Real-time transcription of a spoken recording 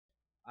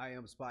I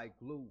am Spike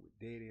Lou with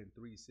Dead End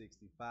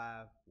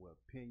 365, where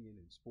opinion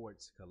and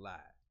sports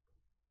collide.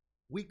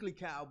 Weekly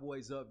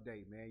Cowboys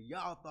update, man.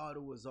 Y'all thought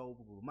it was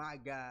over, but my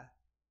guy,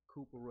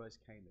 Cooper Rush,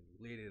 came and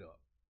lit it up.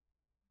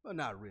 Well,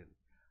 not really.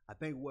 I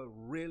think what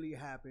really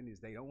happened is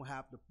they don't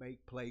have to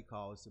make play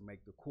calls to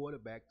make the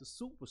quarterback the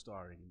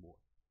superstar anymore.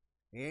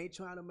 They ain't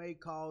trying to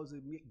make calls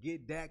and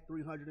get Dak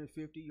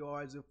 350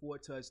 yards and 4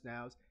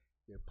 touchdowns.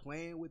 They're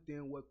playing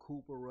within what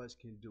Cooper Rush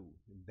can do.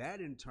 And that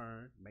in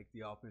turn make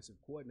the offensive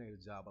coordinator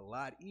job a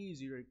lot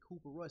easier and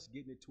Cooper Rush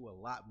getting it to a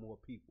lot more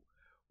people.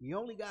 We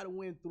only got to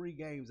win 3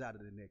 games out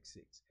of the next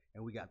 6.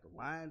 And we got the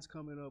Lions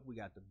coming up, we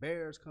got the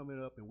Bears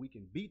coming up, and we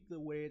can beat the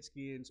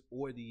Redskins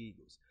or the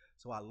Eagles.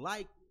 So I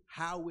like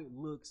how it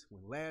looks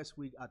when last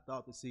week I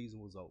thought the season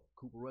was over.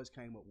 Cooper Rush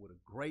came up with a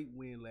great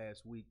win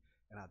last week.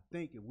 And I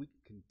think if we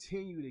can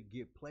continue to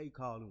get play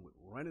calling with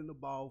running the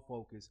ball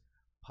focus,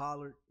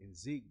 Pollard and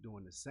Zeke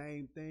doing the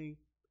same thing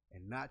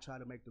and not try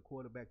to make the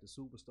quarterback the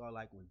superstar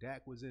like when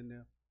Dak was in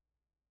there,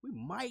 we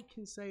might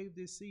can save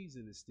this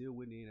season and still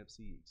win the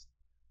NFC East.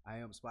 I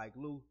am Spike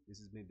Lou. This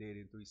has been Dead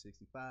End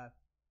 365,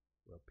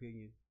 where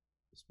opinion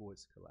and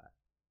sports collide.